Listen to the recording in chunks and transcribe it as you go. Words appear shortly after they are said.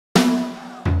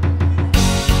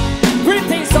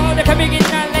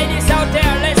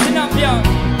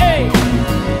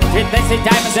they say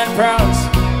diamonds and pearls.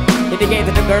 Dedicated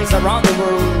to the girls around the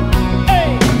world.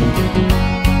 Hey!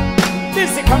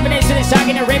 This is a combination of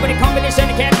Shaggy and Rainbow, the combination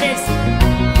of can't miss.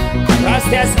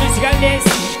 Rasta's musical days.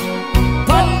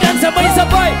 Pandan, somebody's a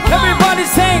boy. Everybody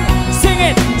sing, sing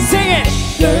it, sing it.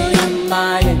 Girl, you're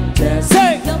my angel.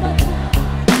 Sing.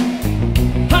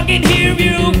 I can hear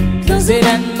you. Closer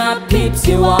than my peeps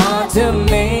you are to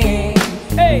me.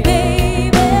 Hey.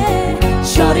 Baby,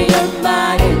 shorty, you're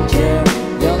my angel.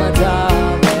 You're my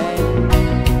darling.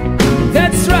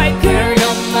 That's right, Girl,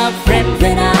 you're my friend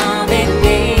when I'm in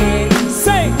need.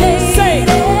 Say, say,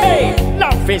 hey.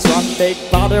 Love is one big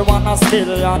body, wanna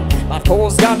steal on. But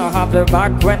who's gonna have your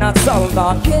back when it's all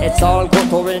done? It's all good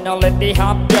to win, let me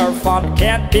have your fun.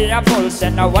 Can't be a fool,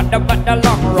 and I wonder about the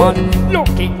long run.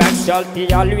 Looking back,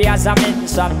 salty always a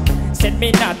mention. Said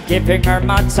me not giving her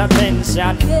much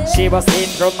attention. She was in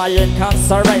through my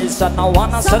incarceration. I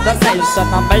wanna set the nation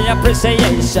on my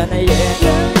appreciation,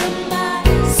 yeah.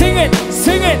 Sing it,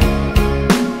 sing it.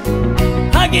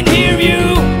 I can hear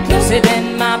you. Closer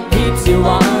than my peeps you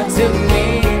are to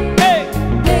me. Hey.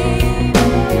 Baby,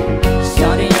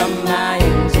 shorty, you're my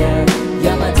angel.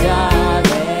 You're my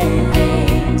darling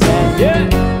angel. Yeah.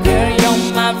 Girl, you're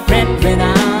my friend when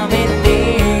I'm in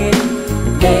need.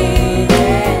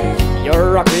 Baby,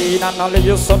 You're a queen and only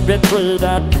you should be treated.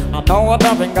 I know I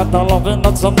haven't got the loving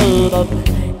that's needed.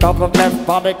 Couple of left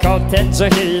body content to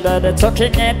heated. It's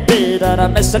okay and beat it, a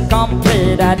mission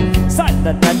completed.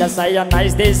 Silent weather say a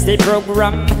nice Disney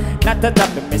program. Not that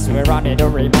the miss we're on it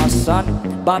or emotion.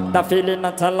 But the feeling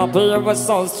that I love you was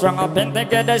so strong. I've been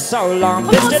thinking it so long.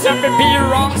 This can never be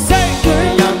wrong. Say,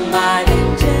 girl, you're my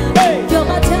angel. hey. You're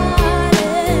my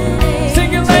darling.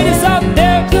 Sing it, ladies out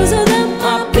there. Closer than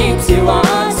my peeps you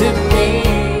are to me.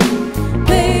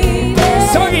 Baby,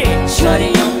 Soggy. shorty,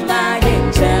 you're my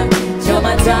angel. You're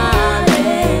my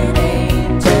darling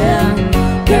angel.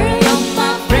 Girl, you're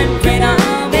my friend when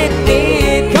I'm in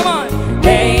need. Come on.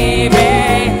 Baby,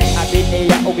 Abi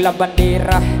niya og la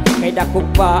bandera. Kay dako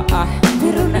pa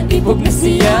pero naibog na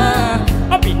siya.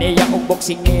 Abi niya og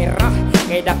boksingera.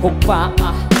 Kay dako pa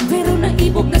Pero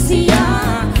naibog na siya.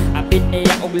 Abi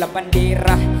niya og la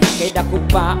bandera. Kay dako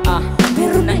pa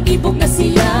Pero naibog na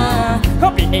siya.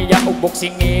 Abi niya og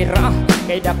boksingera.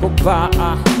 Kay dako pa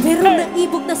Pero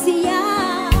naibog na siya.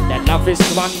 That love is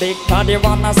one big body,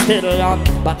 wanna steal on.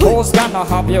 But who's gonna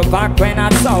have you back when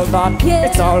it's all done? Yeah.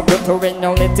 It's all good to win,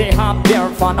 only to have your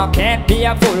fun. I can't be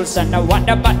a fool, son. I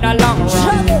wonder about the long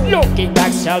run. Looking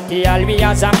back, salty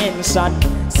always a mention.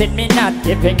 Said me not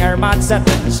giving her much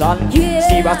attention. Yeah.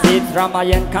 She was dead from my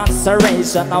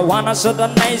incarceration. I wanna show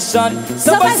the nation.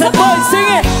 Somebody, somebody,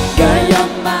 sing it. Girl,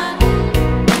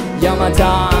 you're my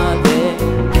darling.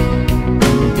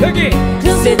 Okay.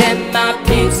 Closer than my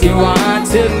peeps you are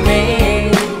to me.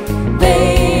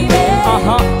 Baby,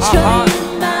 you're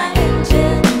my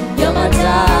angel. You're my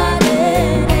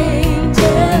darling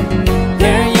angel.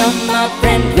 Girl, you're my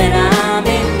friend when I'm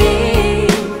in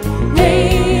need.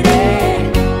 Lady,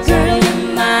 girl, you're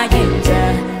my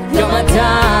angel. You're my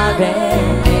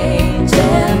darling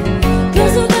angel.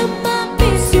 Closer than my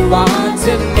peeps you are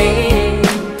to me.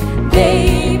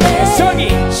 Baby, Soggy.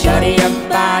 shorty, you're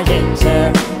my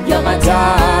angel. You're my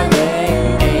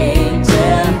darling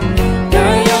angel.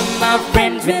 Girl, you're my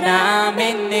friend when I'm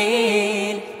in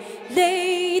need.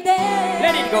 Lady,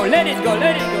 Let it go, let it go,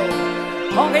 let it go.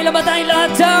 Okay lang ba tayong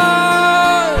lahat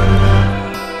dyan?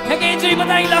 Nag-enjoy ba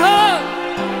tayong lahat?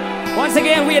 Once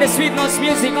again, we are the Sweetnotes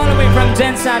Music all the way from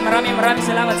Jensen. Maraming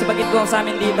salamat sa pag-itulong sa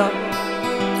amin dito.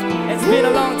 It's been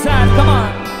a long time, come on.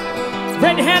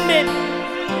 Red-handed.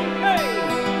 Hey.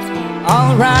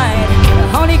 alright.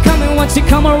 Only coming once you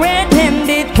come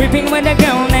red-handed, creeping with the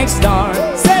girl next door.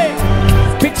 Say,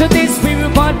 Picture this, we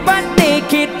were butt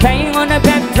naked, playing on a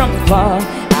bedroom floor.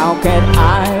 How could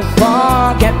I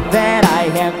forget that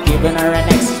I have given her an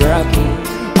extra key?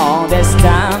 All this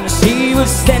time she was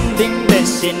standing there,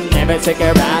 she never took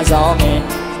her eyes on me.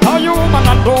 how you man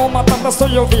and do matanda so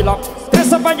you feel up.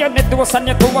 Dress up on your net, do a son,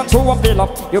 you 2 and 2 a bill up.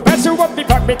 You bet you won't be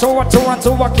back, be 2 and 2 and 2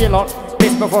 a killer.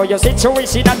 This before your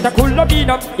situation at the cool of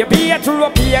up. You be a true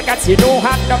up here, got you know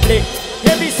how to play.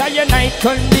 Every cyanide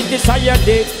can be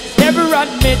decided. Never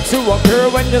admit to a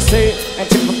girl when you say, and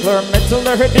you prefer me to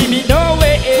her baby, no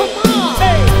way. Come on!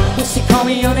 Hey. But she called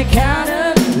me on the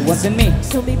counter. It wasn't me,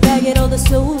 So me bagging on the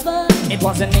sofa. it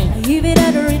wasn't me, I even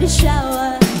had her in the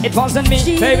shower. it wasn't me,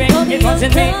 She baby, called me it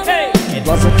wasn't me, on the hey. It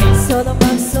wasn't me, Saw the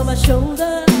marks on my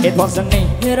shoulder. it wasn't me,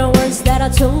 Hear the words that I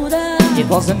told her. it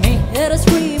wasn't me, Hear her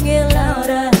scream get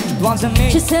louder. it wasn't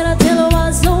me. She said until it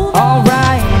was over.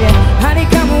 Alright, how they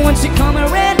coming when she coming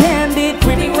red-handed,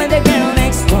 creeping with the girl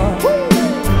next door.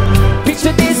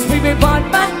 Picture this, we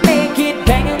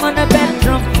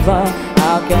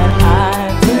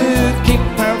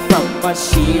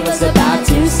was about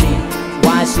to see.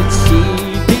 Why should she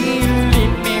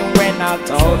believe me when I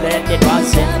told her it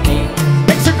wasn't me?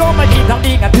 Mexico, Malita,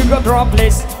 Liga, to go draw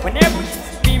place. Whenever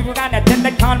people gonna attend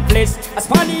the conflicts, as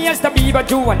funny as the beaver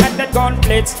do and at the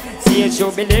conflicts. See it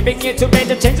should be living here to make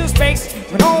the change of space.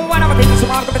 We know what I'm thinking, so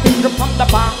I'm gonna think from the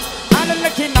bar. I'm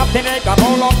looking up the neck, I'm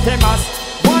all optimus.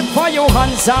 One for your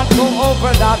hands and go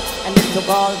over that. And if the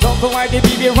ball don't go where the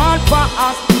baby run for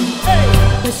us. Hey!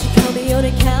 But she called me on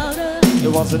the counter.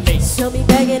 It wasn't me. Saw me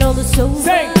begging on the sofa.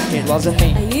 Say, it wasn't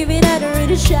me. I even had her in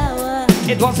the shower.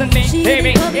 It wasn't me, She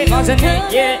baby. didn't It wasn't me.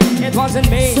 Yeah, it wasn't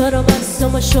me. Saw the marks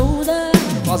on my shoulder.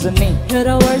 It wasn't me. Heard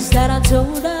the words that I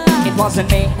told her. It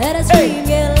wasn't me. And I scream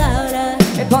get louder.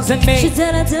 It wasn't me. She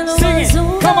said I tell her Sing what's it.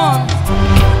 over. Come on.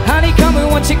 Honey, come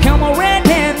and watch you come on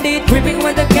red-handed, creeping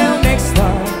with the girl next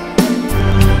door.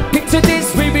 Picture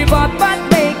this, we be bought but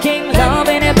making love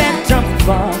in a bedroom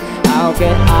floor. How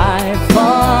can I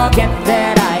forget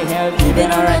that I have given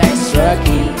her an extra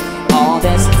key? All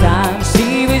this time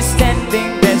she was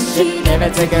standing there, she never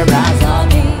took her eyes on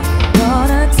me.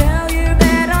 Gonna tell you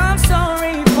that I'm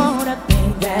sorry for the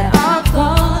thing that I've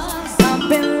caused. I've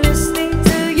been listening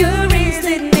to your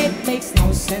reason, it makes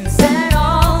no sense at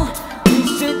all. You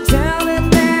should tell her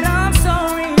that I'm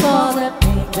sorry for the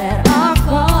thing that I've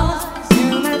caused.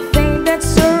 And I think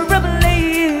that's a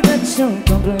revelation that you're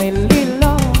completely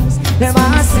lost. Then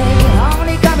I say,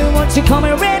 honey, come and won't you come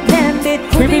and red-handed,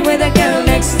 creeping with the girl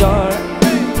next door.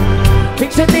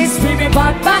 Picture this, we be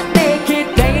butt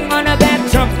naked, banging on a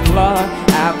bedroom floor.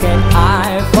 How can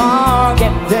I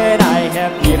forget that I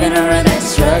have given her an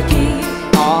extra key?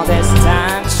 All this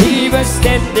time she was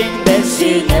standing there,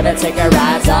 she never take her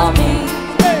eyes on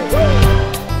me.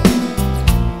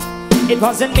 It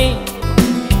wasn't me.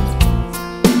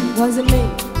 Wasn't me.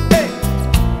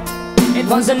 It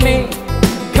wasn't me.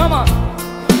 Come on.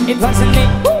 It wasn't me.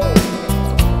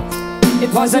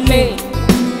 It wasn't me.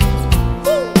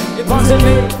 It wasn't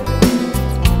me.